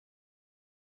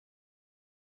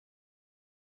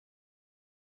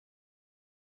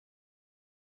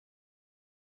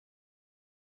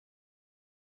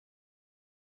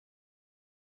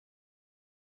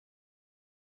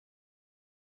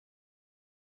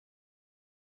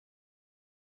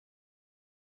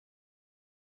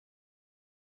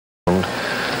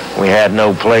We had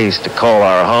no place to call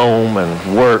our home,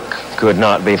 and work could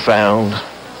not be found.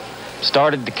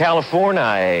 Started to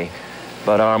California,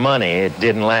 but our money, it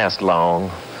didn't last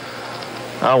long.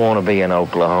 I want to be in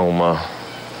Oklahoma,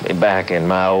 be back in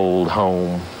my old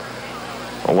home,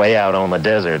 way out on the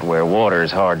desert where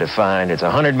water's hard to find. It's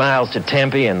 100 miles to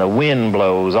Tempe, and the wind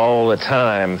blows all the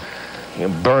time. You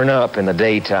burn up in the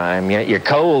daytime, yet you're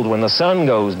cold when the sun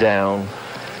goes down.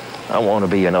 I want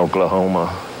to be in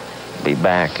Oklahoma, be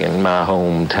back in my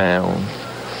hometown.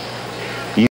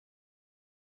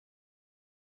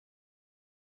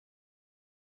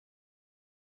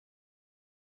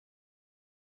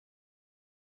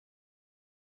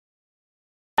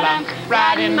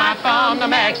 Riding my farm to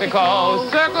Mexico,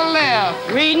 circle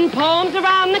left. Reading poems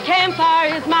around the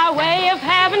campfire is my way of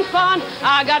having fun.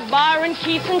 I got Byron,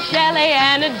 Keats, and Shelley,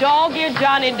 and a dog-eared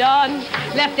Johnny Dunn.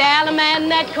 Left Allen and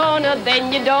that corner,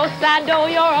 then you do-side do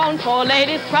your own. Four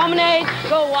ladies promenade,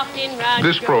 go walking round.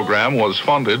 This program was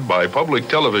funded by public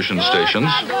television stations,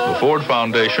 the Ford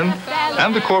Foundation,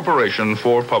 and the Corporation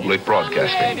for Public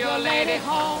Broadcasting.